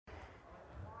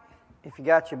If you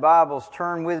got your Bibles,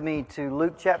 turn with me to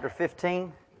Luke chapter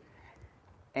 15.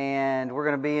 And we're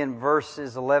going to be in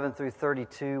verses 11 through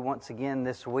 32 once again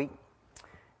this week.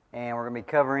 And we're going to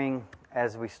be covering,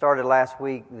 as we started last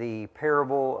week, the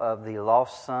parable of the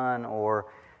lost son, or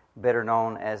better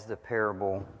known as the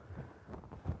parable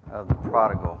of the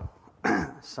prodigal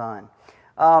son.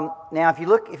 Now, if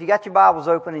you got your Bibles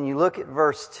open and you look at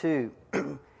verse 2,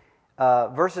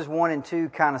 verses 1 and 2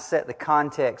 kind of set the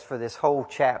context for this whole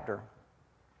chapter.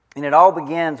 And it all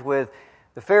begins with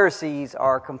the Pharisees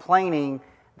are complaining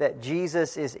that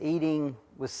Jesus is eating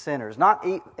with sinners.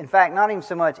 In fact, not even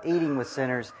so much eating with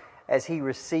sinners as He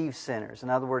receives sinners. In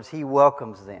other words, He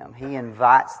welcomes them. He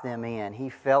invites them in. He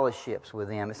fellowships with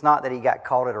them. It's not that He got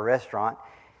caught at a restaurant,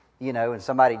 and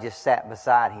somebody just sat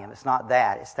beside Him. It's not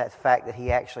that. It's that fact that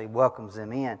He actually welcomes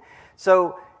them in.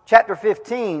 So, chapter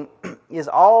 15 is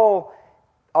all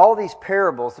these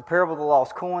parables, the parable of the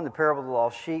lost coin, the parable of the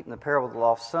lost sheep, and the parable of the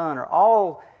lost son, are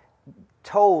all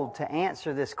told to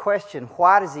answer this question: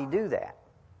 why does He do that?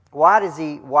 Why does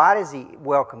He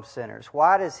welcome sinners?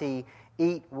 Why does He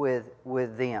eat with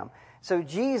them? So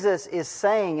Jesus is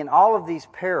saying in all of these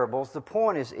parables, the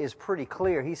point is pretty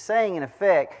clear. He's saying in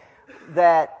effect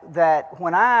that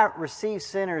when I receive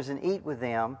sinners and eat with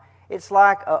them, it's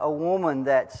like a woman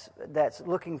that's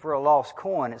looking for a lost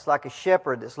coin. It's like a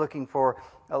shepherd that's looking for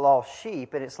a lost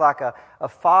sheep. And it's like a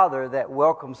father that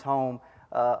welcomes home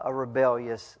a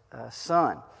rebellious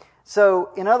son. So,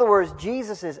 in other words,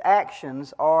 Jesus'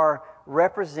 actions are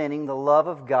representing the love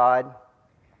of God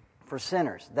for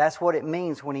sinners. That's what it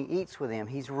means when He eats with them.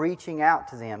 He's reaching out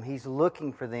to them. He's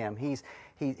looking for them. He's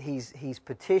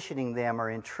petitioning them or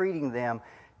entreating them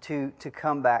to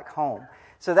come back home.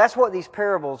 So that's what these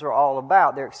parables are all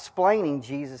about. They're explaining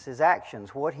Jesus'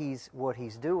 actions, what he's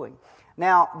doing.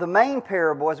 Now, the main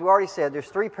parable, as we already said, there's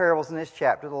three parables in this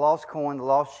chapter: the lost coin, the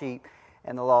lost sheep,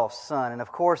 and the lost son. And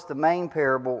of course, the main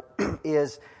parable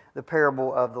is the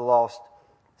parable of the lost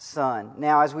son.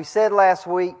 Now, as we said last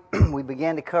week, we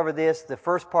began to cover this. The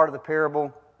first part of the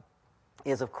parable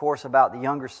is, of course, about the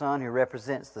younger son, who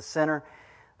represents the sinner.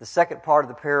 The second part of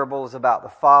the parable is about the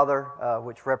father,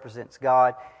 which represents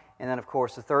God. And then, of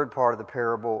course, the third part of the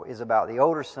parable is about the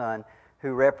older son,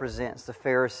 who represents the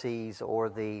Pharisees or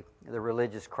the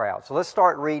religious crowd. So let's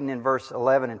start reading in verse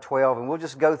 11 and 12, and we'll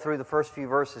just go through the first few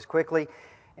verses quickly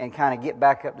and kind of get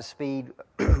back up to speed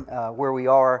where we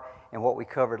are and what we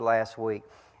covered last week.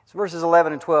 It's verses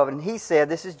 11 and 12, and he said,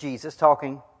 this is Jesus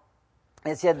talking,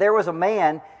 and it said, "There was a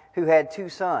man who had 2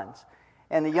 sons,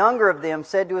 and the younger of them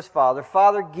said to his father,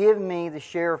 'Father, give me the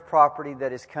share of property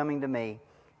that is coming to me.'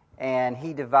 And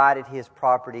he divided his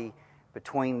property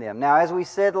between them." Now, as we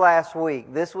said last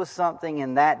week, this was something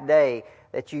in that day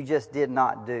that you just did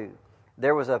not do.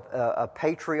 There was a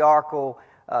patriarchal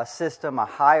system, a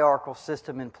hierarchical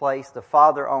system in place. The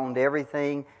father owned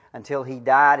everything until he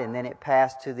died, and then it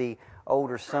passed to the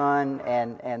older son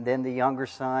and then the younger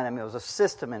son. I mean, it was a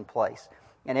system in place.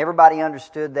 And everybody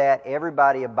understood that.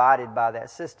 Everybody abided by that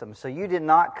system. So you did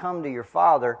not come to your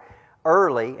father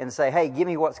early and say, "Hey, give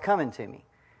me what's coming to me."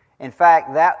 In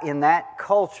fact, that in that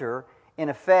culture, in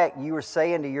effect, you were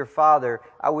saying to your father,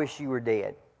 "I wish you were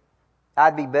dead.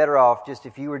 I'd be better off just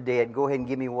if you were dead. Go ahead and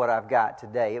give me what I've got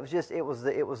today." It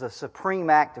was a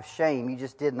supreme act of shame. You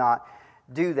just did not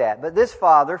do that. But this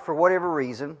father, for whatever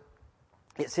reason,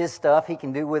 it's his stuff. He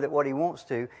can do with it what he wants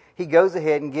to. He goes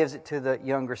ahead and gives it to the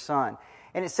younger son.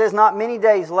 And it says, "Not many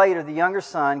days later, the younger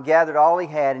son gathered all he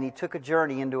had, and he took a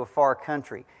journey into a far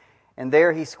country. And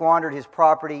there he squandered his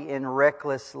property in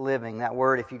reckless living." That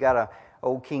word, if you got a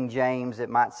old King James, it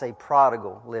might say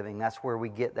prodigal living. That's where we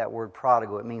get that word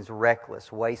prodigal. It means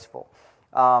reckless, wasteful.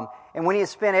 And when he had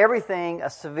spent everything, a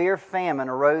severe famine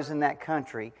arose in that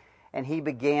country, and he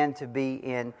began to be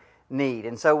in need.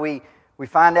 And so we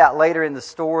find out later in the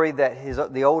story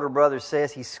that the older brother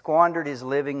says he squandered his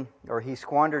living, or he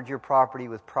squandered your property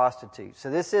with prostitutes. So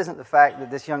this isn't the fact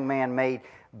that this young man made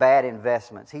bad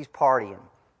investments. He's partying.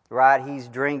 Right, he's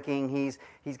drinking.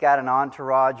 He's got an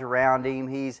entourage around him.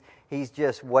 He's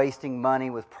just wasting money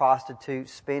with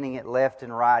prostitutes, spending it left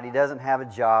and right. He doesn't have a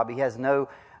job. He has no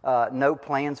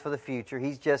plans for the future.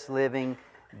 He's just living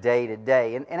day to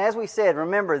day. And as we said,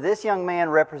 remember, this young man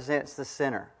represents the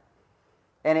sinner.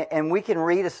 And we can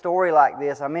read a story like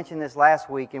this. I mentioned this last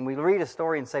week, and we read a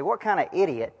story and say, what kind of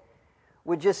idiot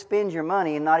would just spend your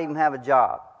money and not even have a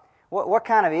job? What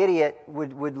kind of idiot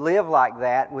would live like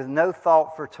that with no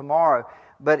thought for tomorrow?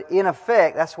 But in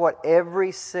effect, that's what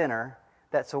every sinner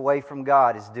that's away from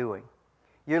God is doing.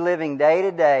 You're living day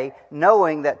to day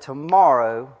knowing that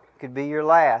tomorrow could be your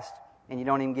last, and you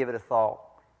don't even give it a thought.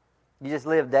 You just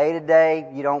live day to day.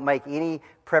 You don't make any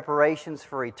preparations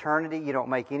for eternity. You don't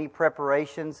make any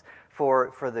preparations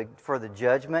for the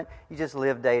judgment. You just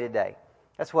live day to day.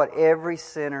 That's what every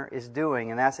sinner is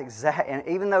doing, and that's and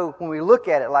even though when we look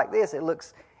at it like this, it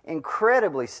looks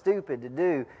incredibly stupid to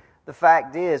do, the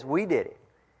fact is we did it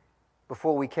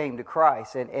before we came to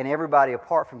Christ, and everybody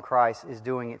apart from Christ is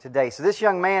doing it today. So this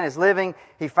young man is living,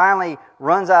 he finally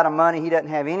runs out of money, he doesn't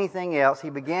have anything else, he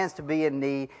begins to be in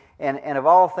need, and of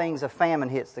all things, a famine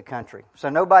hits the country. So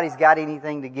nobody's got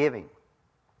anything to give him.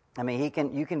 I mean,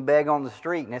 you can beg on the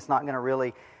street, and it's not going to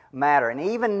really matter. And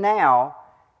even now,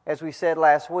 as we said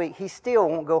last week, he still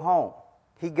won't go home.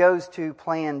 He goes to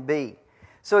plan B.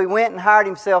 So he went and hired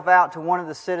himself out to one of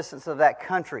the citizens of that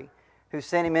country, who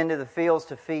sent him into the fields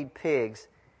to feed pigs,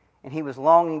 and he was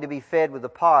longing to be fed with the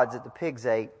pods that the pigs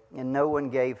ate, and no one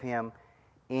gave him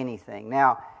anything.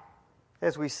 Now,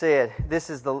 as we said,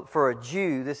 for a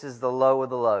Jew, this is the low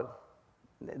of the low.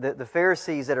 The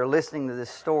Pharisees that are listening to this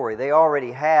story, they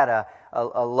already had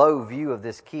a low view of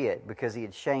this kid because he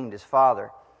had shamed his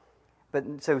father.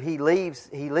 But so he leaves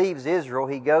Israel,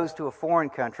 he goes to a foreign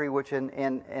country, which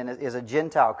is a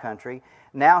Gentile country.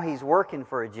 Now he's working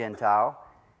for a Gentile,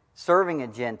 serving a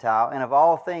Gentile, and of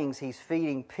all things, he's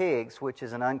feeding pigs, which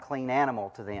is an unclean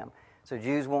animal to them. So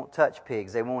Jews won't touch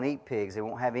pigs, they won't eat pigs, they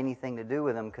won't have anything to do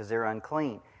with them because they're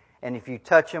unclean. And if you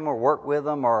touch them or work with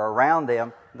them or around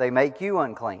them, they make you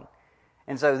unclean.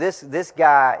 And so this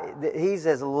guy, he's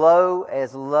as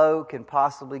low can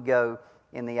possibly go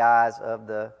in the eyes of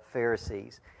the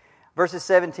Pharisees. Verses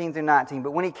 17 through 19,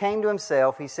 but when he came to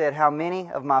himself, he said, "How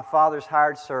many of my father's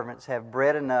hired servants have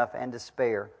bread enough and to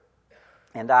spare,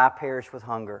 and I perish with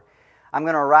hunger? I'm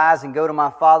going to arise and go to my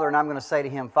father, and I'm going to say to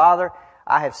him, Father,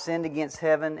 I have sinned against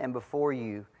heaven and before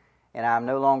you, and I am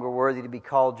no longer worthy to be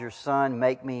called your son.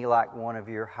 Make me like one of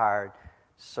your hired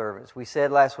servants." We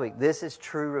said last week, this is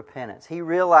true repentance. He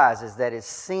realizes that his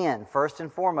sin, first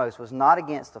and foremost, was not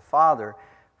against the Father.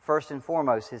 First and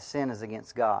foremost, his sin is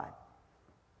against God.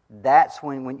 That's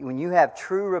when you have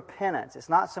true repentance, it's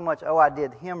not so much, I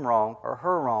did him wrong or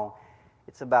her wrong.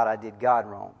 It's about I did God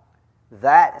wrong.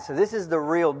 So this is the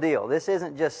real deal. This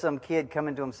isn't just some kid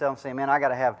coming to himself saying, man, I got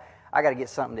to get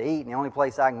something to eat, and the only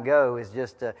place I can go is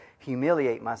just to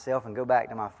humiliate myself and go back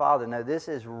to my father. No, this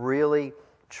is really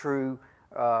true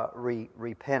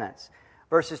repentance.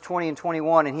 Verses 20 and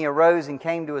 21, and he arose and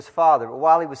came to his father, but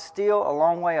while he was still a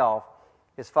long way off,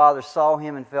 his father saw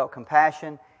him and felt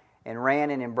compassion and ran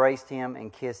and embraced him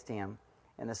and kissed him.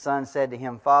 And the son said to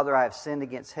him, Father, I have sinned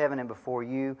against heaven and before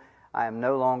you. I am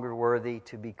no longer worthy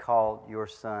to be called your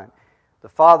son. The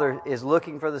father is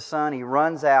looking for the son. He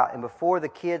runs out, and before the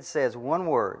kid says one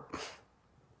word,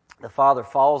 the father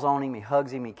falls on him, he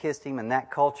hugs him, he kissed him. In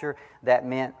that culture, that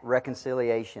meant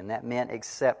reconciliation. That meant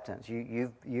acceptance.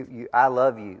 I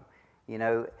love you. You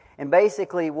know. And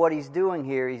basically what he's doing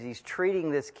here is he's treating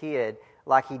this kid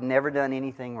like he'd never done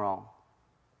anything wrong.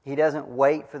 He doesn't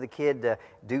wait for the kid to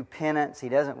do penance. He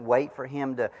doesn't wait for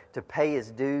him to pay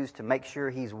his dues, to make sure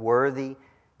he's worthy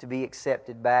to be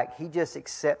accepted back. He just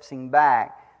accepts him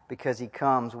back because he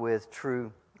comes with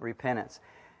true repentance.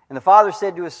 And the father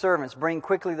said to his servants, bring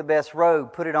quickly the best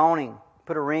robe, put it on him,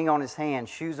 put a ring on his hand,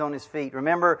 shoes on his feet.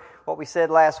 Remember what we said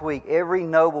last week. Every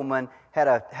nobleman had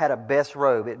a best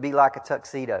robe. It'd be like a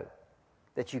tuxedo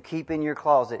that you keep in your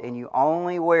closet, and you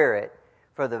only wear it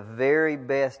for the very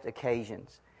best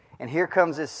occasions. And here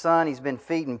comes his son. He's been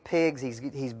feeding pigs.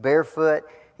 He's barefoot.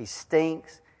 He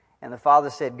stinks. And the father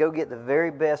said, go get the very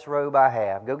best robe I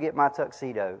have. Go get my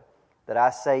tuxedo that I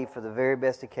saved for the very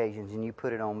best occasions, and you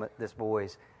put it on this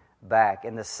boy's back.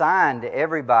 And the sign to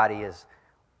everybody is,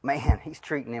 man, he's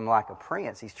treating him like a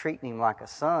prince. He's treating him like a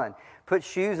son. Put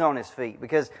shoes on his feet,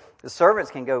 because the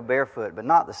servants can go barefoot, but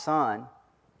not the son.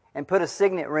 And put a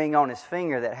signet ring on his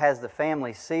finger that has the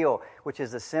family seal, which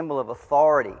is a symbol of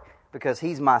authority, because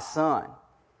he's my son.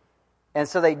 And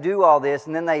so they do all this,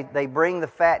 and then they bring the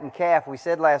fattened calf. We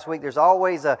said last week there's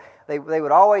always they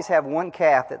would always have one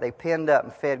calf that they pinned up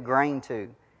and fed grain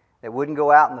to, that wouldn't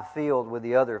go out in the field with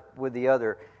the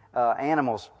other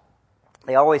animals.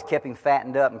 They always kept him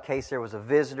fattened up in case there was a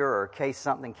visitor or in case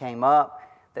something came up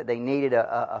that they needed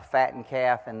a fattened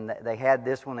calf, and they had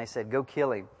this one. They said, go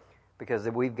kill him, because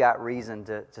we've got reason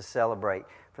to celebrate.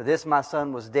 For this my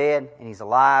son was dead, and he's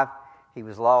alive. He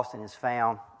was lost and is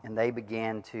found, and they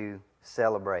began to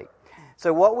celebrate.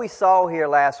 So what we saw here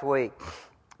last week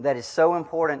that is so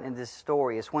important in this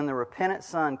story is when the repentant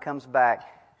son comes back,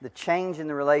 the change in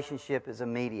the relationship is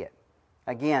immediate.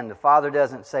 Again, the father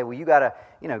doesn't say, well, you got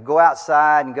to, go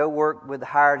outside and go work with the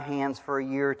hired hands for a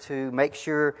year or two. Make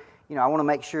sure, I want to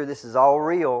make sure this is all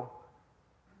real.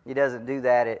 He doesn't do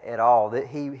that at all.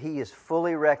 He is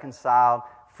fully reconciled,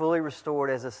 fully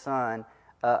restored as a son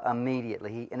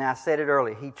immediately. And I said it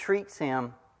earlier, he treats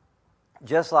him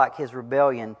just like his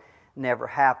rebellion never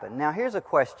happened. Now here's a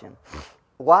question.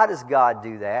 Why does God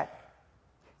do that?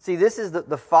 See, this is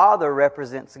the Father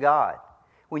represents God.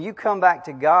 When you come back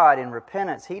to God in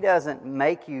repentance, He doesn't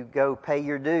make you go pay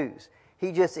your dues.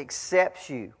 He just accepts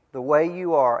you the way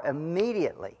you are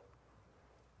immediately.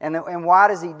 And why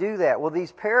does He do that? Well,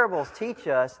 these parables teach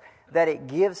us that it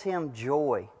gives Him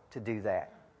joy to do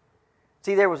that.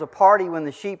 See, there was a party when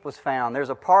the sheep was found. There's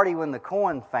a party when the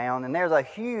coin found. And there's a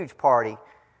huge party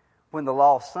when the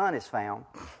lost son is found.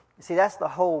 See, that's the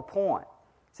whole point.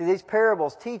 See, these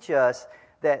parables teach us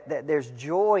that there's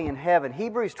joy in heaven.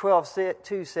 Hebrews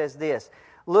 12:2 says this,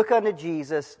 "Look unto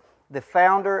Jesus, the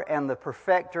founder and the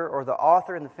perfecter," or the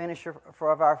author and the finisher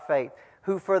of our faith,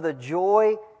 "who for the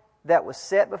joy that was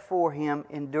set before Him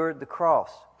endured the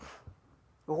cross."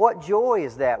 Well, what joy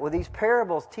is that? Well, these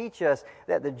parables teach us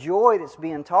that the joy that's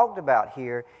being talked about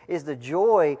here is the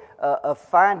joy of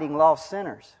finding lost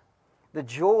sinners, the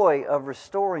joy of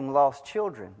restoring lost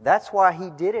children. That's why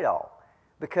He did it all,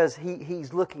 because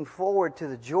He's looking forward to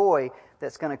the joy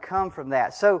that's going to come from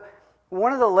that. So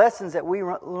one of the lessons that we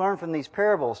learn from these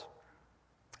parables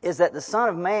is that the Son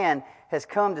of Man has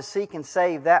come to seek and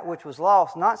save that which was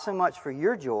lost, not so much for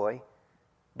your joy,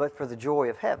 but for the joy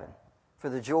of heaven, for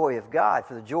the joy of God,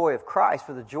 for the joy of Christ,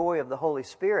 for the joy of the Holy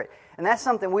Spirit. And that's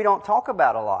something we don't talk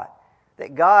about a lot,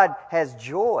 that God has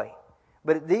joy.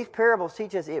 But these parables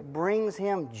teach us it brings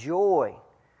Him joy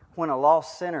when a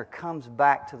lost sinner comes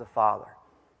back to the Father.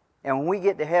 And when we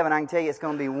get to heaven, I can tell you it's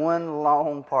going to be one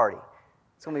long party.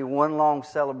 It's going to be one long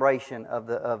celebration of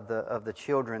the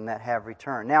children that have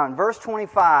returned. Now, in verse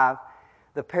 25,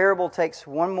 the parable takes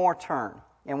one more turn,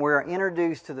 and we're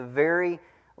introduced to the very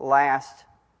last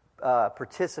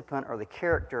participant or the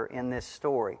character in this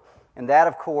story. And that,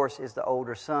 of course, is the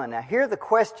older son. Now, here the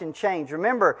question changed.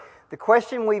 Remember, the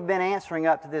question we've been answering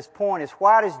up to this point is,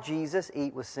 why does Jesus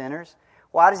eat with sinners?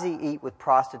 Why does He eat with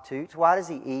prostitutes? Why does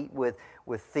He eat with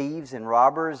thieves and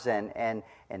robbers and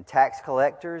tax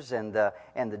collectors and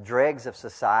the dregs of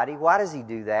society? Why does He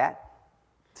do that?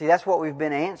 See, that's what we've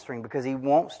been answering, because He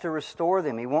wants to restore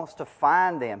them. He wants to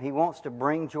find them. He wants to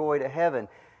bring joy to heaven.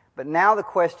 But now the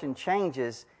question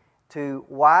changes to,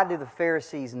 why do the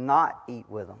Pharisees not eat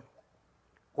with them?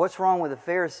 What's wrong with the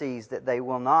Pharisees that they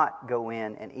will not go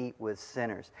in and eat with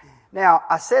sinners? Now,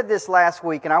 I said this last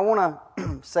week, and I want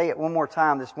to say it one more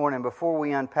time this morning before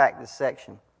we unpack this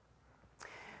section.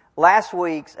 Last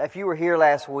week, if you were here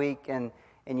last week and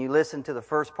you listened to the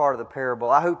first part of the parable,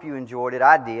 I hope you enjoyed it.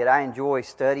 I did. I enjoy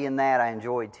studying that. I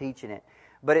enjoyed teaching it.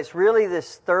 But it's really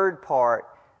this third part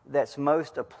that's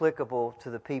most applicable to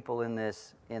the people in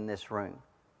this room.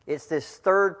 It's this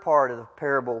third part of the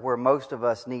parable where most of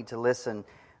us need to listen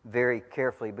very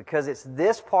carefully, because it's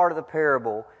this part of the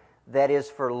parable that is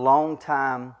for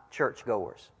long-time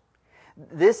churchgoers.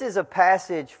 This is a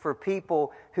passage for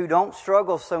people who don't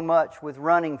struggle so much with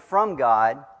running from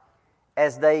God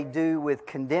as they do with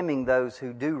condemning those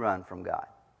who do run from God.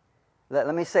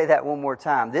 Let me say that one more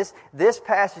time. This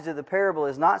passage of the parable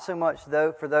is not so much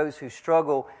for those who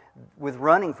struggle with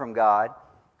running from God,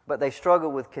 but they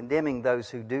struggle with condemning those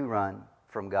who do run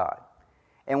from God.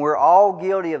 And we're all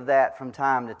guilty of that from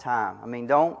time to time. I mean,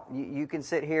 you can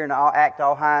sit here and act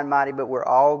all high and mighty, but we're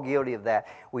all guilty of that.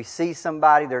 We see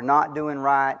somebody, they're not doing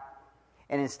right,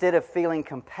 and instead of feeling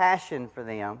compassion for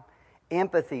them,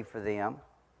 empathy for them,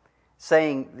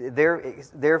 saying, they're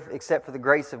except for the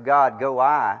grace of God, go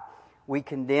I, we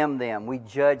condemn them, we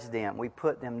judge them, we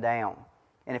put them down.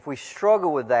 And if we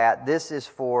struggle with that, this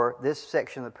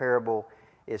section of the parable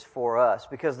is for us.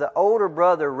 Because the older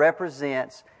brother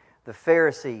represents the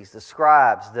Pharisees, the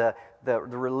scribes, the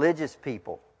religious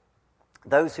people,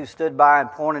 those who stood by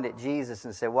and pointed at Jesus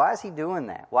and said, why is He doing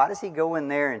that? Why does He go in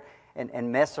there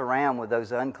and mess around with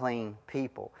those unclean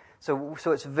people? So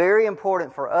it's very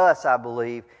important for us, I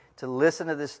believe, to listen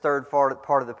to this third part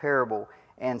of the parable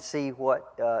and see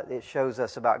what it shows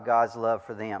us about God's love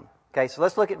for them. Okay, so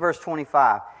let's look at verse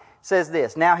 25. It says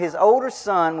this, "Now his older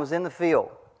son was in the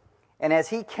field, and as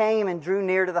he came and drew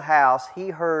near to the house, he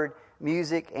heard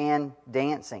music and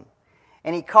dancing.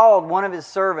 And he called one of his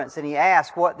servants, and he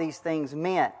asked what these things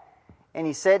meant. And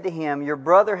he said to him, Your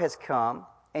brother has come,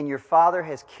 and your father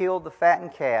has killed the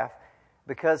fattened calf,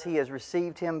 because he has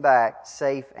received him back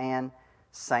safe and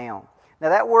sound." Now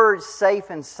that word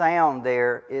safe and sound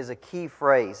there is a key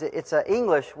phrase. It's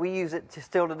English, we use it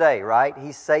still today, right?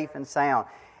 He's safe and sound.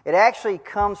 It actually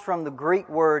comes from the Greek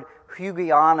word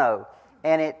hugiano,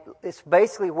 and it's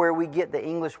basically where we get the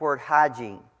English word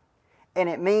hygiene. And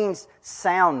it means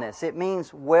soundness. It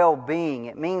means well-being.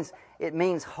 It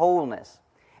means wholeness.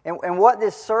 And what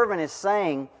this servant is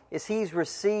saying is he's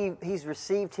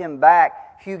received him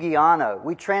back hugiano.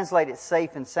 We translate it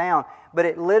safe and sound, but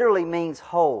it literally means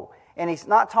whole. And he's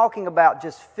not talking about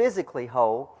just physically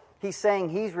whole. He's saying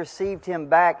he's received him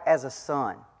back as a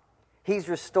son. He's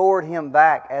restored him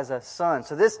back as a son.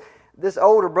 So this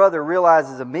older brother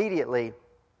realizes immediately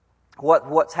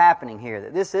what's happening here.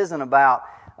 That this isn't about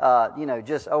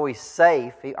just, he's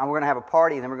safe. We're going to have a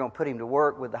party and then we're going to put him to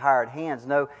work with the hired hands.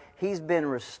 No, he's been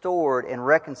restored and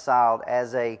reconciled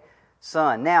as a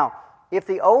son. Now, if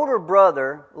the older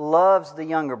brother loves the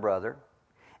younger brother,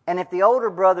 and if the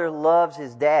older brother loves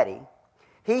his daddy,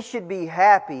 he should be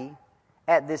happy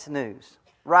at this news.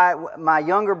 Right? My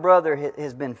younger brother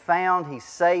has been found. He's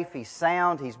safe. He's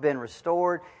sound. He's been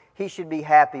restored. He should be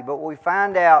happy. But what we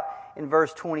find out in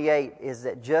verse 28 is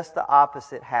that just the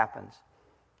opposite happens.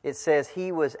 It says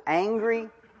he was angry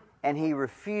and he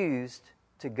refused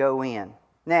to go in.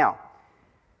 Now,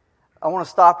 I want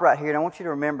to stop right here and I want you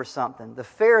to remember something. The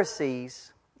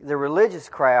Pharisees, the religious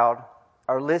crowd,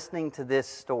 are listening to this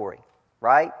story,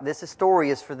 right? This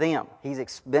story is for them.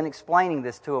 He's been explaining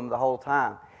this to them the whole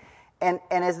time. And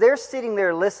as they're sitting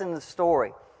there listening to the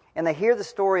story, and they hear the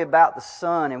story about the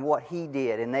son and what he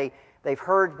did, and they've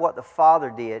heard what the father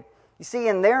did, you see,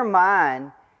 in their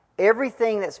mind,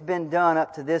 everything that's been done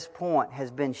up to this point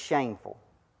has been shameful.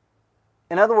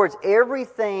 In other words,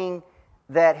 everything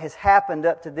that has happened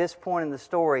up to this point in the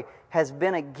story has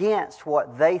been against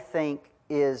what they think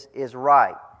is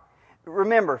right.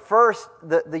 Remember, first,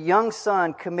 the young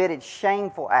son committed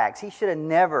shameful acts. He should have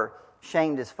never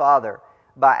shamed his father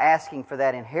by asking for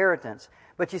that inheritance.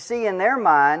 But you see, in their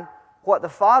mind, what the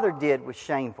father did was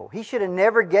shameful. He should have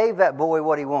never gave that boy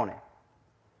what he wanted.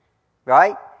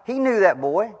 Right? He knew that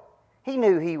boy. He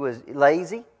knew he was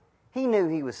lazy. He knew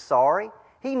he was sorry.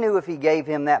 He knew if he gave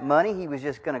him that money, he was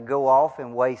just going to go off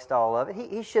and waste all of it.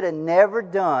 He should have never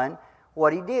done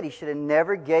what he did. He should have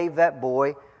never gave that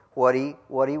boy what he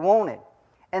wanted.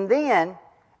 And then,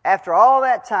 after all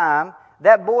that time,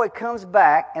 that boy comes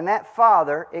back and that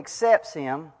father accepts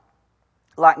him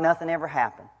like nothing ever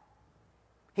happened.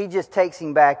 He just takes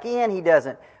him back in. He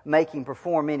doesn't make him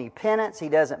perform any penance. He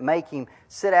doesn't make him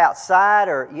sit outside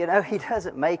or, he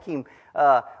doesn't make him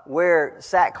wear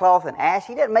sackcloth and ash.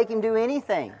 He doesn't make him do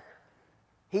anything.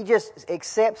 He just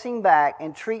accepts him back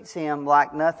and treats him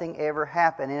like nothing ever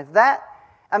happened.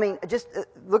 And just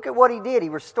look at what he did. He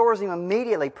restores him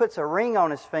immediately, puts a ring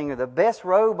on his finger, the best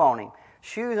robe on him,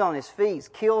 shoes on his feet,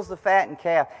 kills the fattened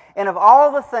calf. And of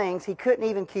all the things, he couldn't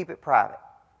even keep it private.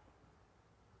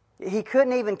 He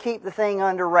couldn't even keep the thing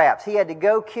under wraps. He had to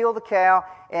go kill the cow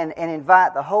and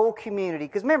invite the whole community.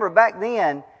 Because remember, back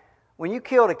then, when you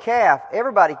killed a calf,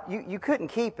 everybody, you couldn't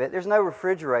keep it. There's no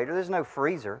refrigerator. There's no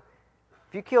freezer.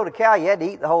 If you killed a cow, you had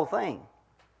to eat the whole thing.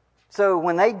 So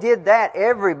when they did that,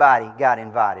 everybody got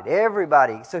invited.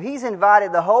 Everybody. So he's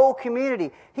invited the whole community.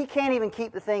 He can't even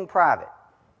keep the thing private.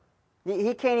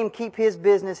 He can't even keep his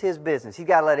business his business. He's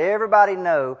got to let everybody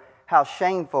know how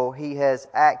shameful he has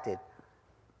acted.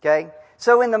 Okay?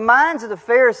 So in the minds of the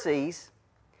Pharisees,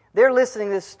 they're listening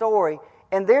to this story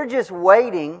and they're just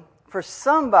waiting for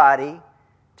somebody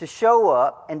to show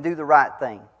up and do the right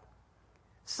thing.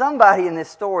 Somebody in this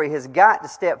story has got to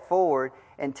step forward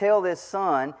and tell this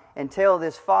son and tell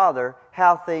this father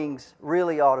how things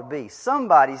really ought to be.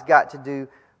 Somebody's got to do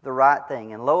the right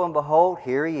thing. And lo and behold,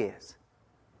 here he is.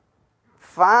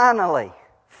 Finally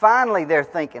they're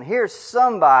thinking, here's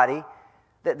somebody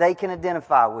that they can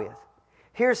identify with.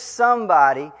 Here's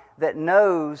somebody that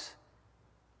knows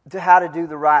how to do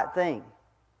the right thing.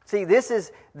 See, this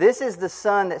is the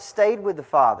son that stayed with the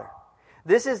father.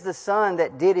 This is the son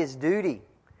that did his duty.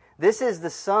 This is the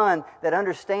son that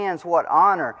understands what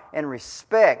honor and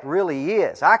respect really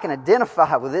is. I can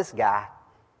identify with this guy.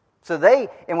 So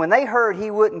when they heard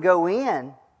he wouldn't go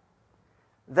in,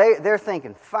 they're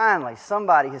thinking, finally,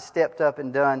 somebody has stepped up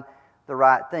and done the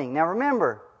right thing. Now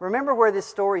remember where this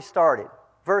story started.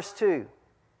 Verse 2.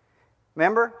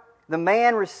 Remember? The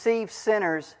man receives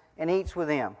sinners and eats with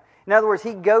them. In other words,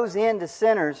 he goes into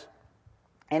sinners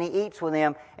and he eats with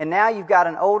them. And now you've got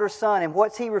an older son, and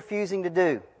what's he refusing to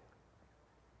do?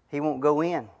 He won't go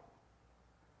in.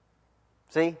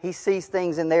 See? He sees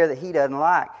things in there that he doesn't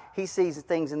like. He sees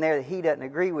things in there that he doesn't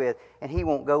agree with, and he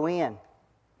won't go in.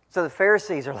 So the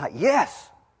Pharisees are like, yes.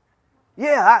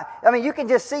 Yeah, you can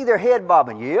just see their head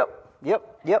bobbing. Yep.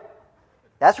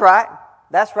 That's right.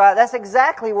 That's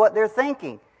exactly what they're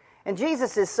thinking. And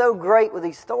Jesus is so great with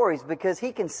these stories because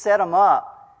he can set them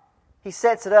up. He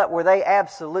sets it up where they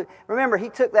remember, he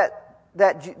took that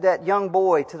that young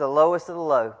boy to the lowest of the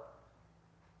low.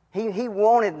 He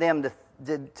wanted them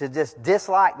to just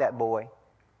dislike that boy,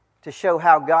 to show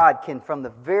how God can, from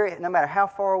no matter how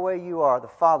far away you are, the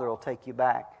Father will take you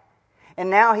back. And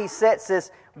now He sets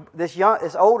this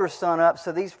older son up,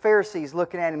 so these Pharisees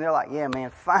looking at him, they're like, yeah,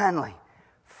 man, finally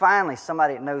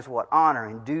somebody that knows what honor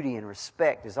and duty and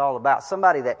respect is all about.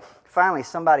 Somebody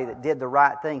that did the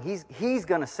right thing. He's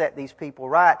going to set these people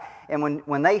right. And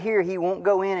when they hear he won't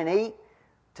go in and eat,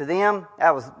 to them,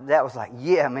 that was like,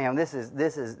 yeah, man, this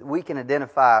is we can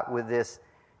identify with this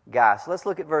guy. So let's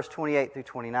look at verse 28 through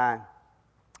 29.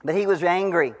 But he was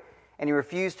angry, and he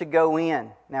refused to go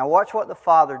in. Now watch what the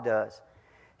father does.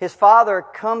 His father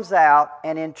comes out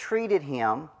and entreated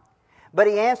him, but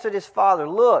he answered his father,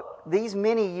 look, these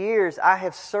many years I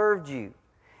have served you,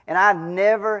 and I've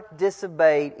never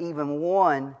disobeyed even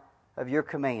one of your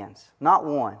commands. Not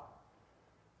one.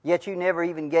 Yet you never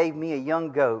even gave me a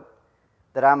young goat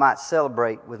that I might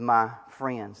celebrate with my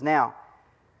friends. Now,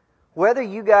 whether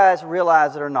you guys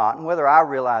realize it or not, and whether I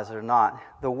realize it or not,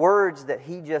 the words that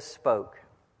he just spoke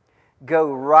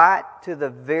go right to the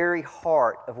very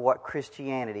heart of what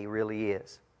Christianity really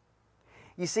is.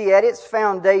 You see, at its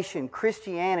foundation,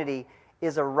 Christianity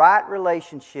is a right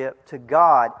relationship to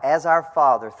God as our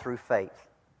Father through faith.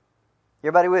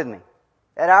 Everybody with me?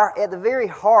 At the very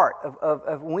heart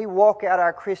of when we walk out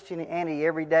our Christianity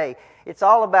every day, it's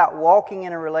all about walking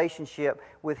in a relationship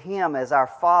with Him as our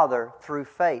Father through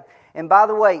faith. And by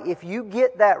the way, if you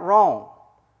get that wrong,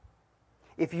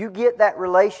 if you get that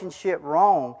relationship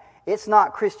wrong, it's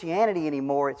not Christianity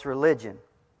anymore, it's religion.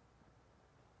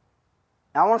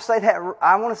 Now, I want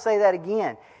to say that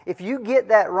again. If you get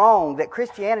that wrong, that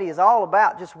Christianity is all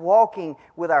about just walking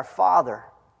with our Father.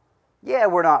 Yeah,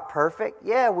 we're not perfect.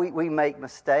 Yeah, we make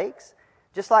mistakes.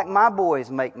 Just like my boys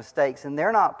make mistakes, and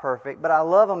they're not perfect, but I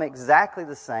love them exactly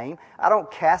the same. I don't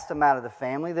cast them out of the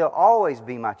family. They'll always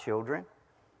be my children.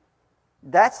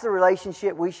 That's the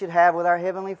relationship we should have with our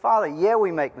Heavenly Father. Yeah,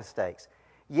 we make mistakes.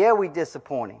 Yeah, we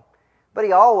disappoint Him. But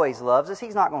He always loves us.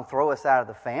 He's not going to throw us out of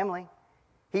the family.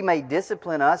 He may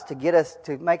discipline us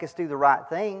to make us do the right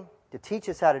thing, to teach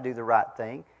us how to do the right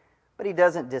thing, but He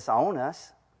doesn't disown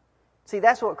us. See,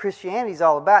 that's what Christianity is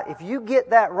all about. If you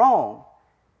get that wrong,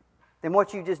 then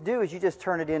what you just do is you just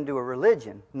turn it into a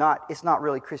religion. It's not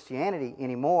really Christianity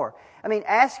anymore. I mean,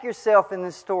 ask yourself in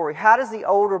this story, how does the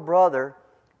older brother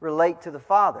relate to the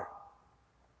father?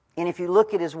 And if you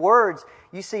look at his words,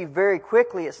 you see very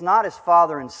quickly it's not as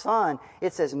father and son,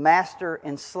 it's as master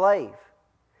and slave.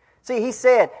 See, he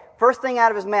said, first thing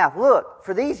out of his mouth, look,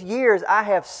 for these years I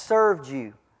have served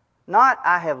you, not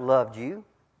I have loved you.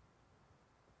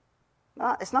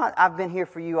 No, it's not, I've been here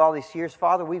for you all these years,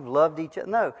 Father, we've loved each other.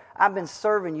 No, I've been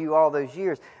serving you all those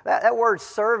years. That word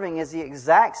serving is the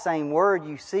exact same word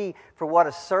you see for what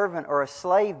a servant or a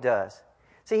slave does.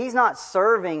 See, he's not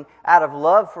serving out of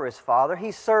love for his father,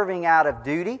 he's serving out of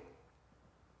duty.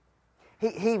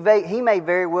 He may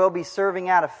very well be serving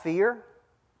out of fear.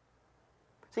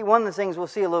 See, one of the things we'll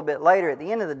see a little bit later, at the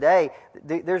end of the day,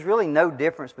 there's really no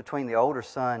difference between the older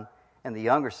son and the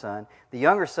younger son. The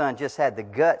younger son just had the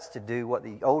guts to do what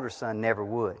the older son never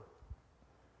would.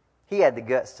 He had the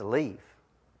guts to leave.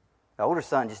 The older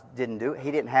son just didn't do it.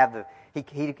 He didn't have he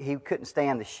couldn't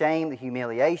stand the shame, the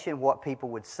humiliation, what people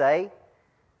would say.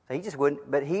 So he just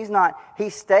wouldn't. But he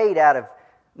stayed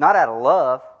not out of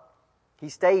love. He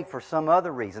stayed for some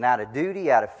other reason, out of duty,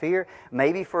 out of fear,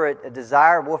 maybe for a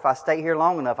desire, well, if I stay here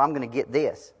long enough, I'm going to get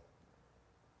this.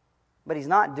 But he's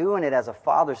not doing it as a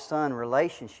father-son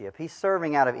relationship. He's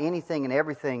serving out of anything and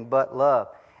everything but love.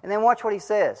 And then watch what he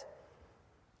says.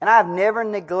 And I've never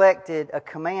neglected a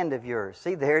command of yours.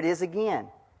 See, there it is again.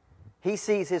 He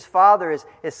sees his father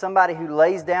as somebody who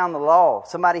lays down the law,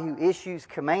 somebody who issues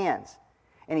commands.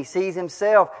 And he sees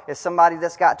himself as somebody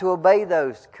that's got to obey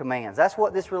those commands. That's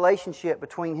what this relationship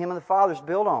between him and the Father is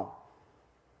built on.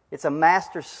 It's a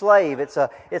master-slave. It's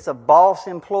a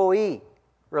boss-employee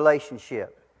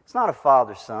relationship. It's not a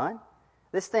father-son.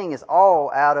 This thing is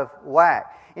all out of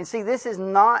whack. And see, this is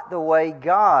not the way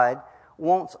God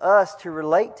wants us to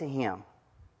relate to Him.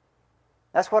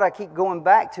 That's what I keep going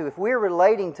back to. If we're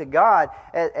relating to God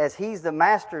as He's the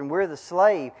master and we're the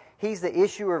slave, He's the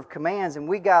issuer of commands and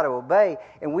we got to obey,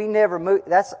 and we never move.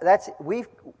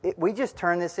 We just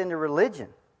turn this into religion.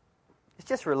 It's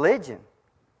just religion.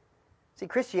 See,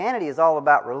 Christianity is all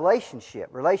about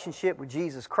relationship with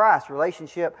Jesus Christ,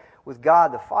 relationship with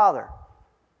God the Father.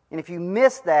 And if you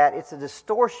miss that, it's a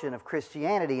distortion of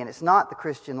Christianity, and it's not the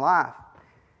Christian life.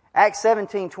 Acts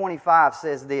 17:25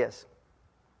 says this: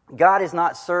 God is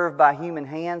not served by human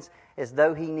hands as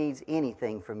though He needs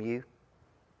anything from you.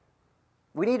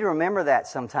 We need to remember that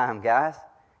sometime, guys.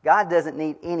 God doesn't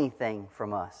need anything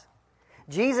from us.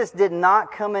 Jesus did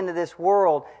not come into this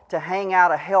world to hang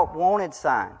out a help wanted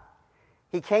sign.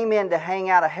 He came in to hang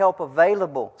out a help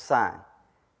available sign.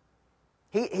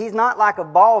 He's not like a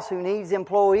boss who needs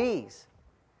employees.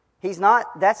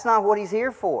 That's not what He's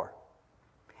here for.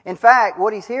 In fact,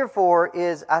 what He's here for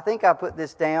is, I think I put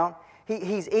this down,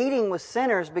 He's eating with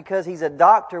sinners because He's a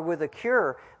doctor with a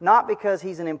cure, not because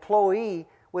He's an employee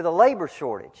with a labor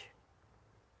shortage.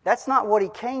 That's not what He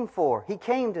came for. He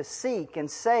came to seek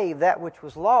and save that which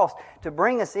was lost, to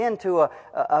bring us into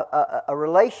a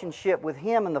relationship with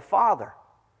Him and the Father.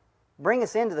 Bring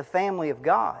us into the family of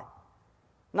God.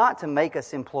 Not to make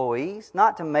us employees,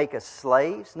 not to make us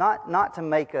slaves, not to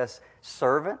make us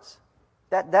servants.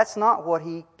 That's not what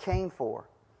He came for.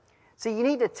 See, you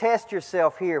need to test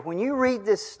yourself here. When you read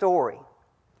this story,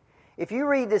 if you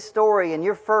read this story and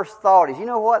your first thought is, you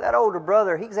know what, that older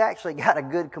brother, he's actually got a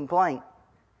good complaint.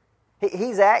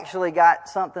 He's actually got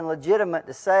something legitimate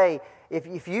to say.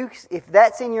 If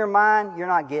that's in your mind, you're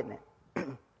not getting it.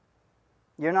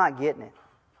 You're not getting it.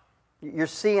 You're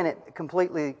seeing it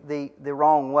completely the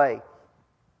wrong way.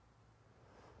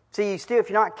 See, if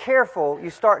you're not careful, you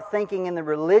start thinking in the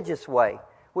religious way,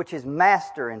 which is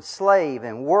master and slave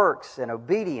and works and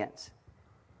obedience.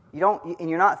 And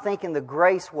you're not thinking the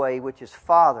grace way, which is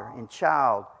father and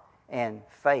child and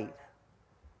faith.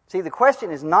 See, the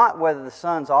question is not whether the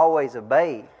Son's always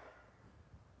obeyed.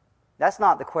 That's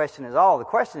not the question at all. The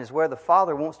question is where the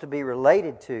Father wants to be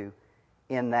related to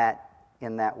in that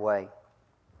way.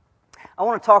 I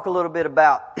want to talk a little bit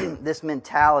about this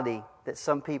mentality that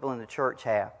some people in the church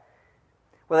have,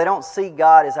 where they don't see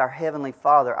God as our Heavenly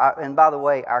Father. And by the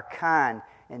way, our kind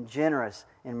and generous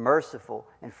and merciful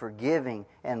and forgiving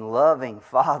and loving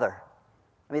Father.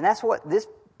 I mean, that's what this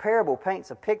parable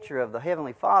paints a picture of the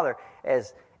Heavenly Father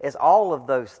as all of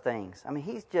those things. I mean,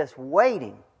 He's just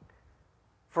waiting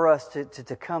for us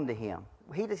to come to Him.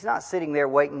 He's not sitting there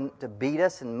waiting to beat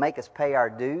us and make us pay our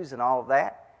dues and all of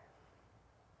that.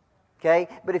 Okay?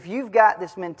 But if you've got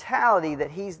this mentality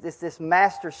that He's this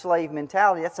master-slave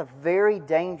mentality, that's a very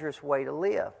dangerous way to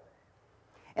live.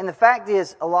 And the fact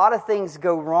is, a lot of things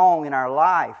go wrong in our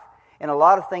life, and a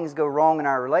lot of things go wrong in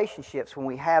our relationships when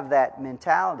we have that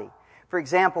mentality. For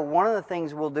example, one of the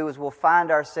things we'll do is we'll find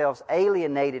ourselves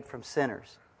alienated from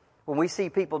sinners. When we see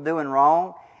people doing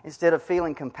wrong, instead of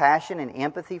feeling compassion and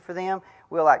empathy for them,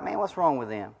 we're like, man, what's wrong with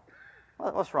them?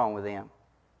 What's wrong with them?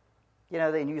 You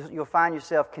know, then you'll find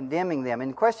yourself condemning them.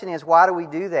 And the question is, why do we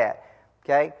do that?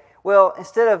 Okay? Well,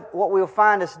 instead of what we'll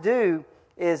find us do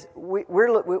is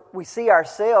we see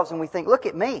ourselves and we think, look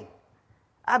at me.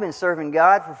 I've been serving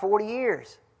God for 40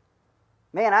 years.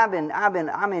 Man,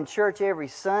 I'm in church every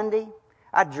Sunday.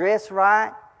 I dress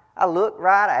right. I look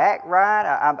right. I act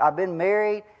right. I've been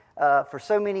married for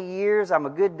so many years. I'm a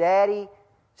good daddy.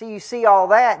 See, you see all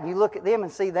that and you look at them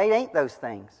and see they ain't those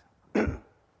things.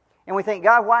 And we think,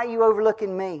 God, why are you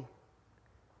overlooking me?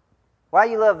 Why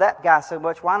you love that guy so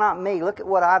much? Why not me? Look at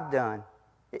what I've done.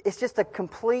 It's just a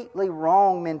completely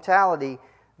wrong mentality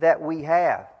that we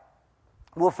have.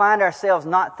 We'll find ourselves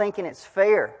not thinking it's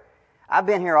fair. I've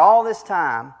been here all this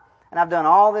time, and I've done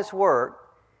all this work,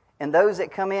 and those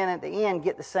that come in at the end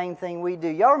get the same thing we do.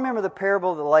 Y'all remember the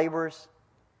parable of the laborers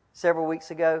several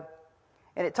weeks ago?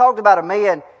 And it talked about a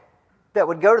man that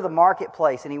would go to the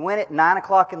marketplace, and he went at 9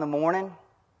 o'clock in the morning,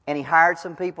 and he hired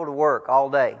some people to work all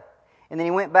day. And then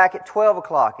he went back at 12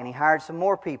 o'clock, and he hired some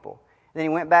more people. Then he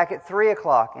went back at 3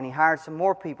 o'clock, and he hired some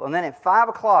more people. And then at 5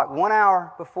 o'clock, 1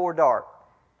 hour before dark,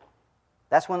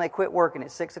 that's when they quit working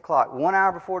at 6 o'clock. 1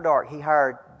 hour before dark, he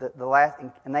hired the last,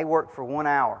 and they worked for 1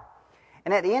 hour.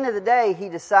 And at the end of the day, he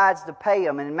decides to pay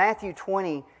them. And in Matthew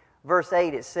 20, verse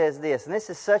 8, it says this, and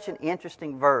this is such an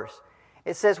interesting verse.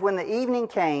 It says, when the evening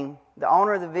came, the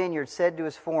owner of the vineyard said to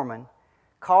his foreman,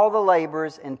 call the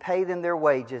laborers and pay them their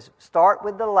wages. Start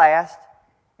with the last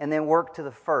and then work to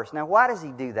the first. Now, why does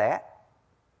he do that?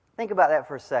 Think about that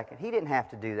for a second. He didn't have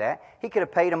to do that. He could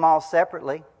have paid them all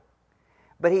separately.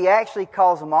 But he actually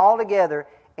calls them all together,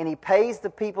 and he pays the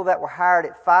people that were hired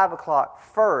at 5 o'clock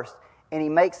first, and he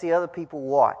makes the other people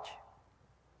watch.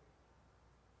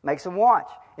 Makes them watch.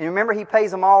 And remember, he pays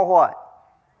them all what?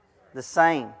 The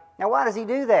same. Now, why does he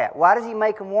do that? Why does he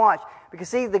make them watch? Because,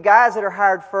 see, the guys that are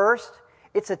hired first,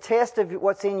 it's a test of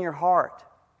what's in your heart.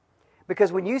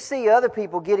 Because when you see other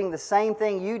people getting the same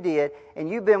thing you did, and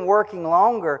you've been working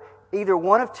longer, either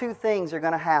one of two things are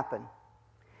going to happen.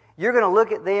 You're going to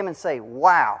look at them and say,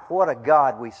 wow, what a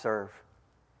God we serve.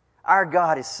 Our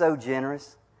God is so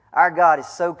generous. Our God is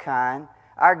so kind.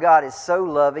 Our God is so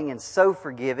loving and so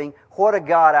forgiving. What a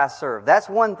God I serve. That's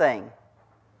one thing.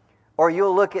 Or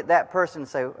you'll look at that person and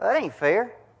say, well, that ain't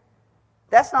fair.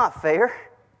 That's not fair.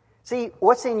 See,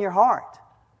 what's in your heart?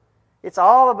 It's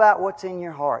all about what's in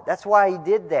your heart. That's why He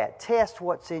did that. Test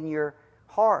what's in your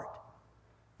heart.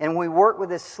 And when we work with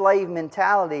this slave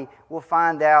mentality, we'll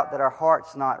find out that our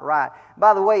heart's not right.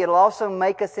 By the way, it'll also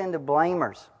make us into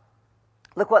blamers.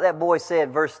 Look what that boy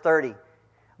said, verse 30.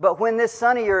 But when this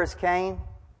son of yours came,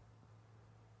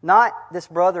 not this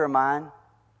brother of mine.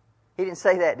 He didn't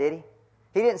say that, did he?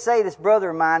 He didn't say this brother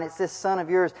of mine, it's this son of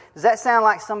yours. Does that sound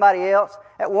like somebody else?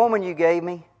 That woman you gave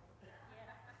me.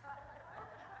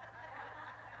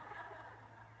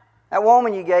 That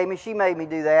woman you gave me, she made me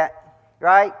do that.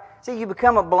 Right? See, you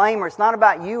become a blamer. It's not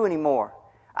about you anymore.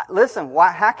 Listen,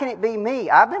 how can it be me?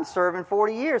 I've been serving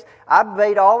 40 years. I've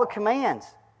obeyed all the commands.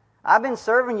 I've been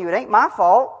serving you. It ain't my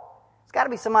fault. It's got to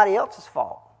be somebody else's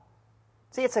fault.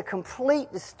 See, it's a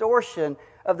complete distortion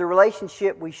of the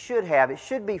relationship we should have. It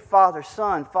should be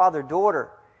father-son, father-daughter.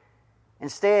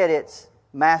 Instead, it's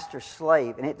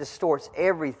master-slave, and it distorts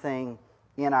everything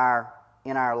in our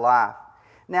life.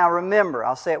 Now, remember,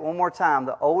 I'll say it one more time,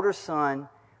 the older son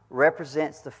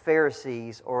represents the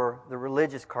Pharisees or the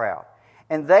religious crowd.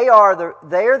 And they are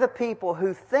the people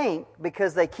who think,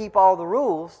 because they keep all the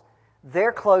rules,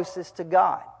 they're closest to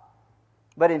God.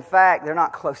 But in fact, they're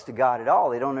not close to God at all.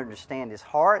 They don't understand His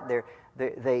heart.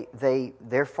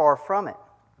 They're far from it.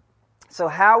 So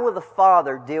how will the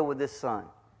Father deal with this son?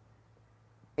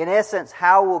 In essence,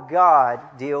 how will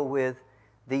God deal with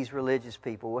these religious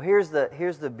people? Well, here's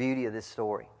the beauty of this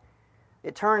story.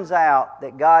 It turns out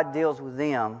that God deals with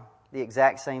them the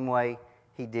exact same way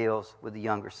He deals with the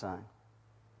younger son.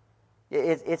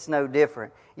 It's no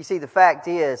different. You see, the fact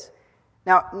is,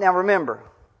 now remember,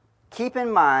 keep in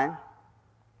mind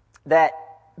that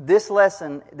this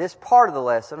part of the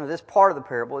lesson, or this part of the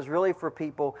parable, is really for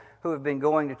people who have been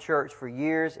going to church for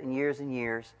years and years and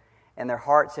years, and their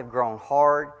hearts have grown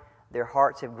hard, their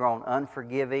hearts have grown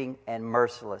unforgiving and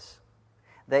merciless.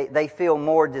 They feel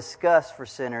more disgust for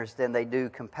sinners than they do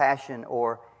compassion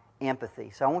or empathy.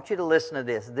 So I want you to listen to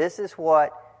this. This is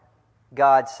what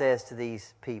God says to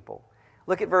these people.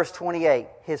 Look at verse 28.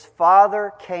 His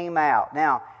father came out.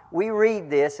 Now, we read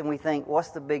this and we think, what's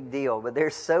the big deal? But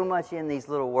there's so much in these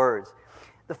little words.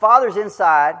 The father's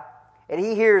inside, and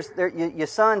he hears your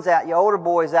son's out, your older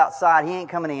boy's outside. He ain't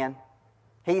coming in.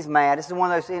 He's mad. This is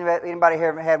one of those. Anybody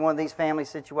ever had one of these family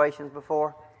situations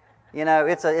before? You know,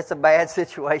 it's a bad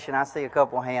situation. I see a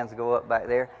couple of hands go up back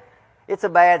there. It's a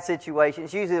bad situation.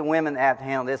 It's usually the women that have to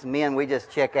handle this. Men, we just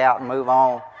check out and move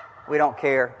on. We don't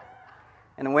care.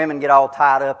 And the women get all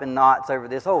tied up in knots over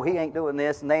this. Oh, he ain't doing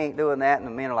this and they ain't doing that. And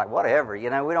the men are like, whatever,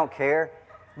 we don't care.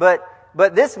 But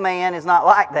this man is not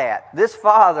like that. This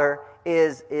father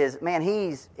is man,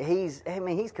 he's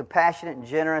compassionate and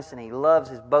generous, and he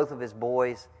loves both of his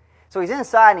boys. So he's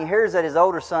inside and he hears that his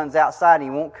older son's outside and he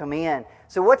won't come in.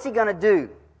 So what's he going to do?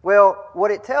 Well,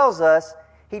 what it tells us,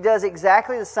 he does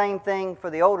exactly the same thing for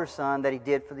the older son that he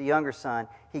did for the younger son.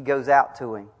 He goes out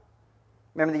to him.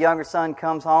 Remember, the younger son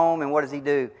comes home, and what does he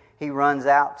do? He runs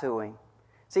out to him.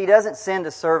 See, he doesn't send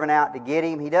a servant out to get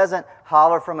him. He doesn't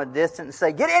holler from a distance and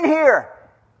say, "Get in here!"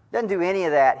 Doesn't do any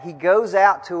of that. He goes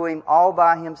out to him all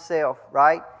by himself,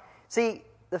 right? See,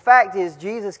 the fact is,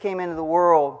 Jesus came into the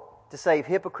world to save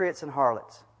hypocrites and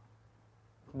harlots.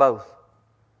 Both.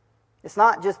 It's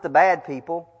not just the bad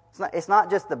people. It's not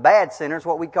just the bad sinners,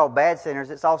 what we call bad sinners.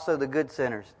 It's also the good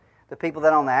sinners. The people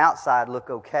that on the outside look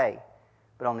okay,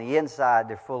 but on the inside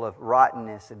they're full of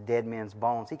rottenness and dead men's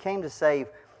bones. He came to save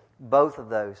both of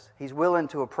those. He's willing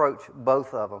to approach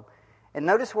both of them. And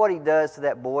notice what he does to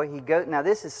that boy. Now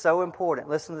this is so important.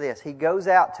 Listen to this. He goes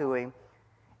out to him,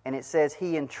 and it says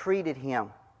he entreated him.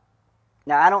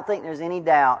 Now I don't think there's any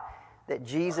doubt that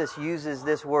Jesus uses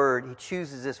this word, he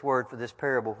chooses this word for this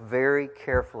parable very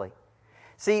carefully.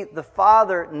 See, the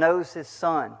father knows his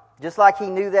son. Just like he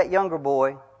knew that younger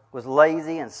boy was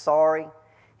lazy and sorry,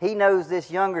 he knows this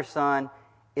younger son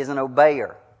is an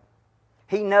obeyer.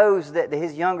 He knows that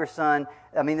his younger son,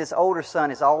 this older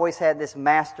son has always had this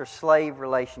master-slave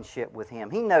relationship with him.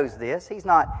 He knows this. He's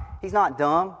not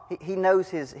dumb. He knows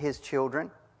his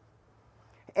children.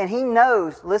 And he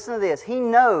knows, listen to this, he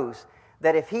knows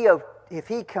that if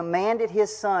he commanded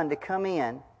his son to come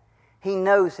in, he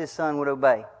knows his son would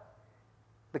obey.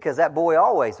 Because that boy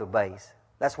always obeys.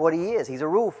 That's what he is. He's a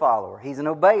rule follower. He's an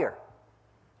obeyer.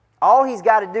 All he's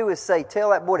got to do is say, tell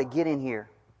that boy to get in here.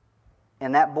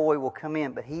 And that boy will come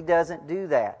in. But he doesn't do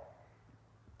that.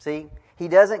 See? He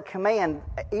doesn't command,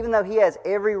 even though he has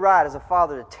every right as a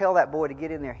father to tell that boy to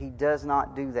get in there, he does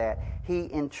not do that.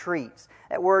 He entreats.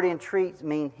 That word entreats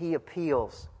means he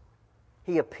appeals.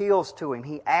 He appeals to him.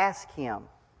 He asks him.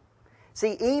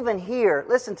 See, even here,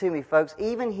 listen to me, folks,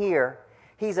 even here,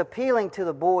 he's appealing to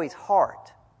the boy's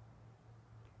heart.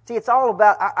 See, it's all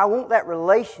about, I want that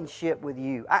relationship with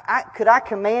you. Could I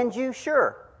command you?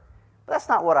 Sure. But that's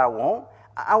not what I want.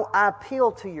 I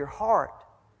appeal to your heart.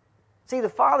 See, the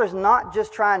Father's not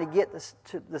just trying to get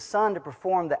the Son to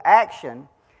perform the action.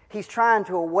 He's trying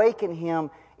to awaken him,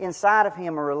 inside of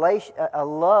him, a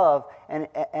love and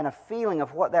a feeling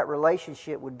of what that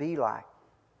relationship would be like.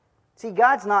 See,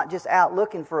 God's not just out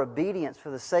looking for obedience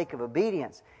for the sake of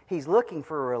obedience. He's looking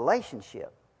for a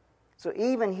relationship. So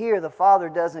even here, the Father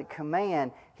doesn't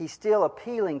command. He's still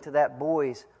appealing to that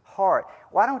boy's heart.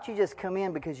 Why don't you just come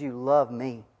in because you love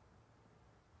me?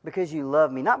 Because you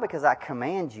love me. Not because I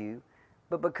command you,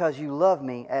 but because you love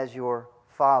me as your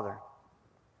Father.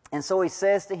 And so he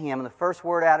says to him, the first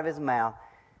word out of his mouth,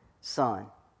 son.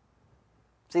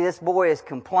 See, this boy has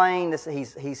complained.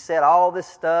 He's said all this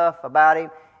stuff about him,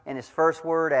 and his first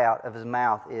word out of his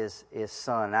mouth is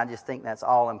son. And I just think that's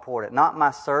all important. Not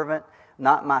my servant,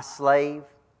 not my slave.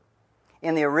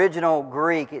 In the original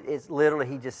Greek, it's literally,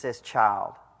 he just says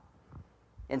child.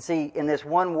 And see, in this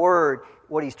one word,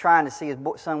 what he's trying to see is,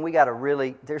 son,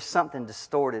 there's something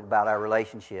distorted about our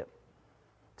relationship.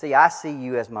 See, I see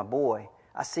you as my boy.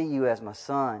 I see you as my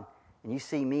son. And you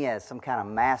see me as some kind of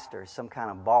master, some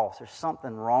kind of boss. There's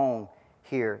something wrong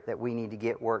here that we need to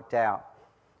get worked out.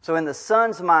 So in the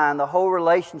son's mind, the whole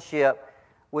relationship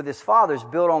with his father is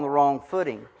built on the wrong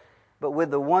footing. But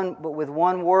with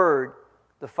one word,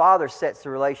 the Father sets the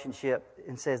relationship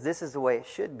and says, this is the way it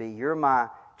should be. You're my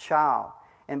child.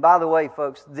 And by the way,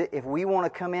 folks, if we want to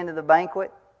come into the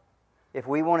banquet, if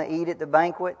we want to eat at the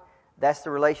banquet, that's the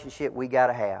relationship we got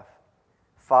to have.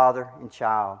 Father and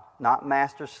child. Not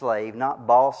master-slave, not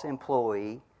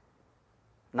boss-employee,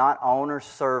 not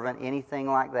owner-servant, anything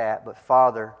like that, but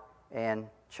father and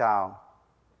child.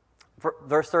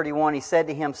 Verse 31, he said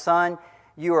to him, son,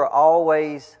 you are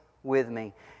always with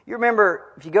me. You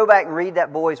remember, if you go back and read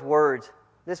that boy's words,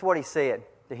 this is what he said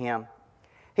to him.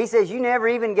 He says, you never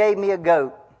even gave me a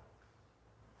goat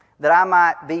that I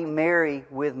might be merry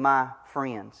with my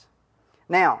friends.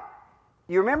 Now,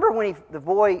 you remember when the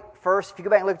boy first, if you go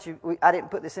back and look at I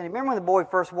didn't put this in. Remember when the boy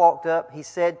first walked up, he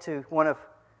said to one of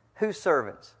whose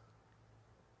servants?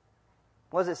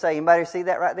 What does it say? Anybody see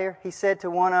that right there? He said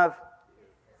to one of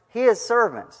his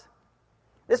servants.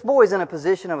 This boy's in a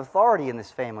position of authority in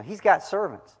this family. He's got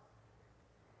servants.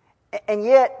 And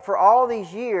yet, for all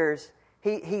these years,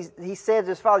 he said to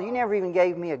his father, you never even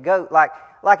gave me a goat. Like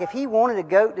if he wanted a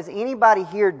goat, does anybody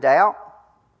here doubt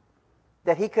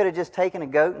that he could have just taken a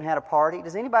goat and had a party?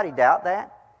 Does anybody doubt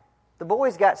that? The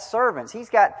boy's got servants. He's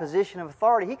got position of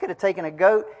authority. He could have taken a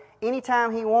goat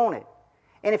anytime he wanted.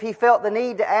 And if he felt the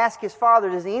need to ask his father,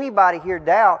 does anybody here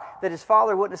doubt that his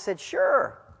father wouldn't have said,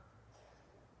 sure,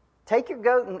 take your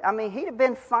goat? And he'd have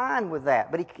been fine with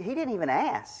that, but he didn't even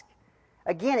ask.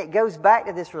 Again, it goes back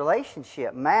to this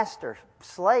relationship, master,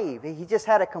 slave. He just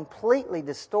had a completely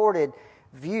distorted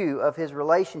view of his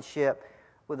relationship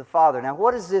with the Father. Now,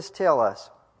 what does this tell us?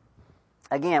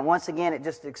 Once again, it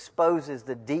just exposes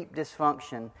the deep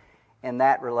dysfunction in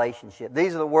that relationship.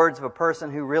 These are the words of a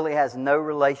person who really has no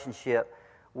relationship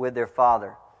with their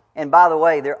Father. And by the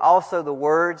way, they're also the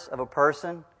words of a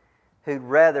person who'd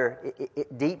rather,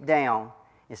 deep down,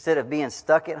 instead of being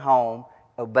stuck at home,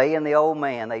 obeying the old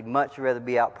man, they'd much rather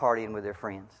be out partying with their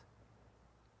friends.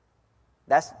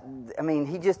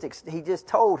 He just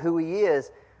told who he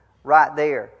is right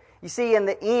there. You see, in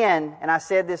the end, and I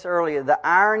said this earlier, the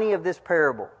irony of this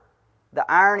parable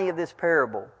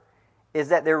is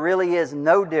that there really is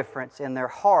no difference in their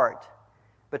heart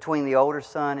between the older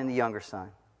son and the younger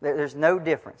son. There's no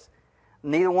difference.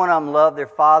 Neither one of them love their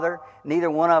father. Neither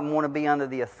one of them want to be under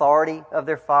the authority of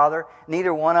their father.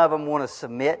 Neither one of them want to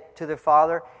submit to their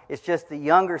father. It's just the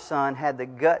younger son had the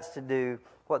guts to do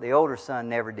what the older son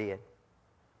never did.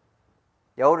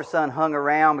 The older son hung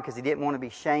around because he didn't want to be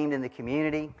shamed in the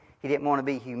community. He didn't want to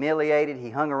be humiliated. He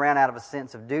hung around out of a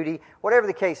sense of duty. Whatever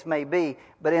the case may be,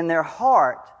 but in their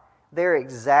heart, they're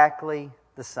exactly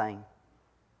the same.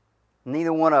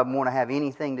 Neither one of them want to have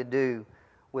anything to do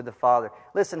with the Father.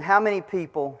 Listen, how many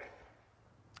people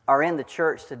are in the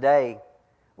church today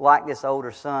like this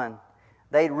older son?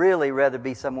 They'd really rather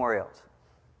be somewhere else.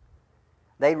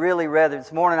 They'd really rather.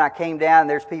 This morning I came down,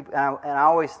 there's people, and I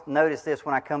always notice this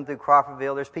when I come through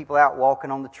Crawfordville, there's people out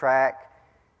walking on the track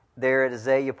there at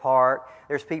Azalea Park.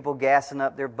 There's people gassing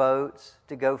up their boats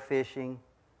to go fishing.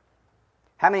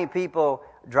 How many people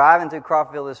driving through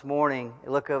Crawfordville this morning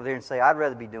look over there and say, I'd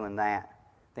rather be doing that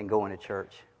than going to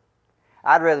church.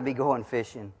 I'd rather be going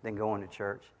fishing than going to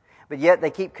church. But yet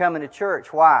they keep coming to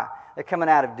church. Why? They're coming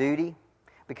out of duty.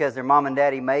 because their mom and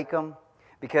daddy make them,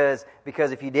 because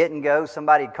if you didn't go,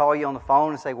 somebody'd call you on the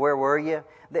phone and say, where were you?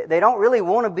 They don't really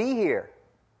want to be here.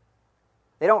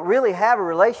 They don't really have a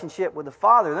relationship with the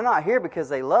Father. They're not here because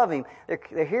they love Him.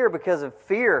 They're here because of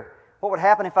fear. What would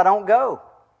happen if I don't go?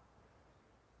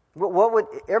 What would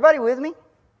everybody with me?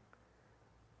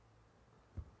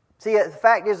 See, the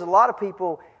fact is, a lot of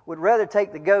people would rather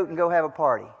take the goat and go have a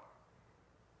party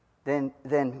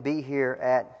than be here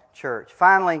at church.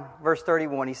 Finally, verse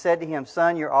 31, He said to him,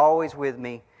 Son, you're always with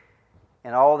me,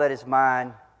 and all that is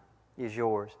mine is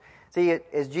yours. See,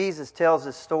 as Jesus tells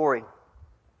this story,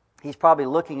 He's probably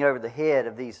looking over the head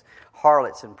of these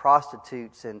harlots and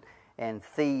prostitutes and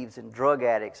thieves and drug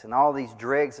addicts and all these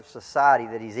dregs of society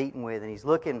that He's eating with. And He's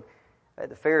looking at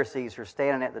the Pharisees who are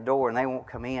standing at the door and they won't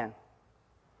come in.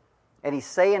 And He's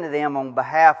saying to them on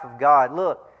behalf of God,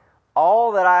 look,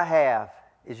 all that I have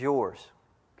is yours.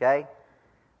 Okay?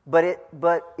 But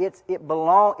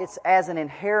it's as an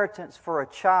inheritance for a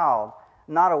child,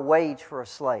 not a wage for a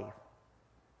slave.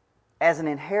 As an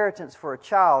inheritance for a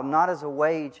child, not as a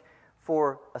wage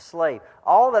for a slave.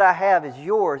 All that I have is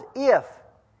yours if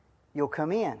you'll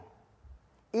come in.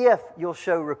 If you'll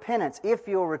show repentance. If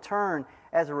you'll return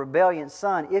as a rebellious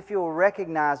son. If you'll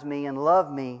recognize me and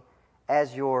love me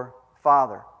as your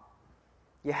Father.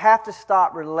 You have to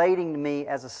stop relating to me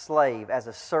as a slave, as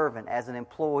a servant, as an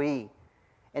employee,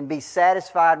 and be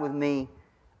satisfied with me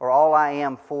or all I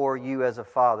am for you as a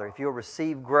father. If you'll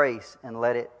receive grace and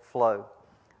let it flow.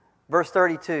 Verse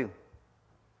 32,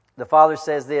 the Father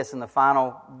says this in the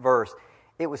final verse.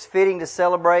 It was fitting to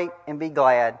celebrate and be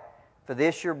glad, for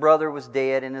this your brother was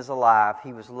dead and is alive.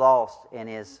 He was lost and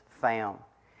is found.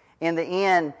 In the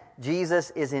end,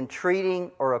 Jesus is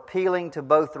entreating or appealing to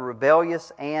both the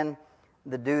rebellious and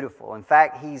the dutiful. In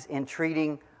fact, He's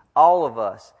entreating all of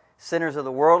us, sinners of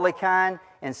the worldly kind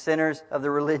and sinners of the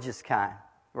religious kind,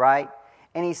 right?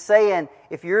 And He's saying,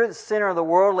 if you're the sinner of the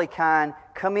worldly kind,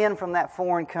 come in from that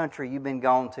foreign country you've been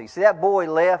gone to. See, that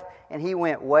boy left and he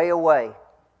went way away.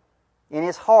 In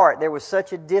his heart, there was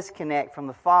such a disconnect from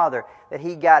the Father that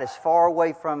he got as far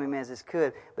away from Him as he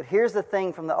could. But here's the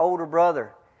thing from the older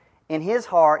brother. In his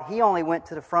heart, he only went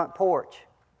to the front porch.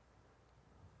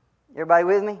 Everybody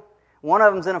with me? One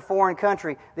of them's in a foreign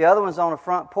country. The other one's on a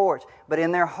front porch. But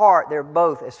in their heart, they're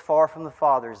both as far from the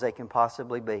Father as they can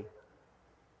possibly be.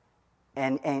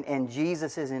 And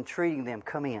Jesus is entreating them,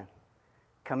 come in.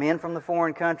 Come in from the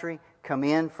foreign country. Come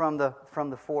in from the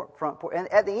front porch.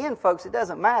 And at the end, folks, it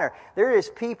doesn't matter. There is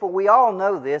people, we all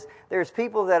know this, there's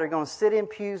people that are going to sit in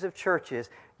pews of churches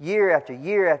year after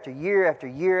year after year after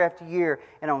year after year,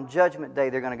 and on Judgment Day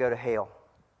they're going to go to hell.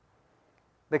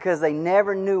 Because they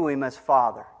never knew Him as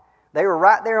Father. They were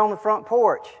right there on the front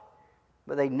porch,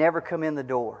 but they never come in the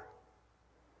door.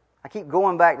 I keep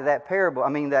going back to that parable. I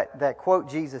mean, that quote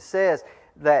Jesus says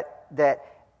that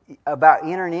about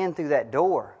entering in through that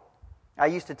door. I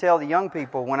used to tell the young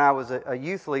people when I was a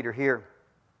youth leader here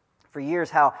for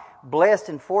years how blessed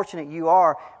and fortunate you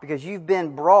are because you've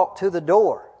been brought to the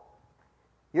door.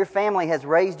 Your family has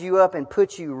raised you up and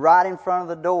put you right in front of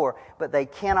the door, but they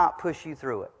cannot push you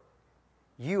through it.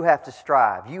 You have to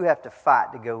strive. You have to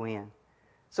fight to go in.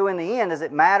 So in the end, does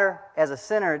it matter? As a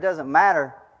sinner, it doesn't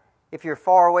matter if you're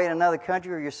far away in another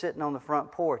country or you're sitting on the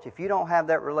front porch. If you don't have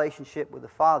that relationship with the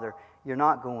Father, you're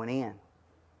not going in.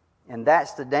 And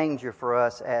that's the danger for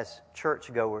us as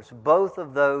churchgoers. Both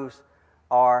of those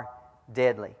are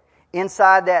deadly.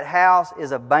 Inside that house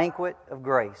is a banquet of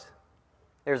grace.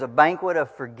 There's a banquet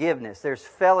of forgiveness. There's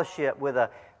fellowship with a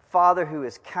Father who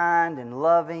is kind and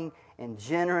loving and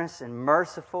generous and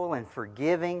merciful and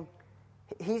forgiving.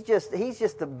 He's just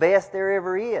the best there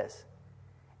ever is.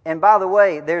 And by the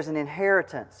way, there's an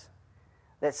inheritance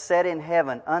that's set in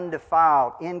heaven,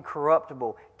 undefiled,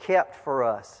 incorruptible, kept for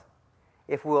us,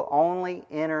 if we'll only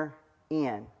enter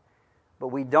in. But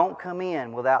we don't come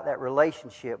in without that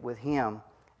relationship with Him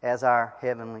as our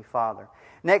Heavenly Father.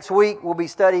 Next week, we'll be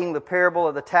studying the parable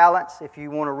of the talents. If you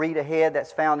want to read ahead,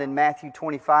 that's found in Matthew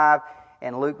 25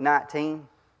 and Luke 19.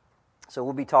 So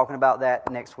we'll be talking about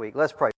that next week. Let's pray.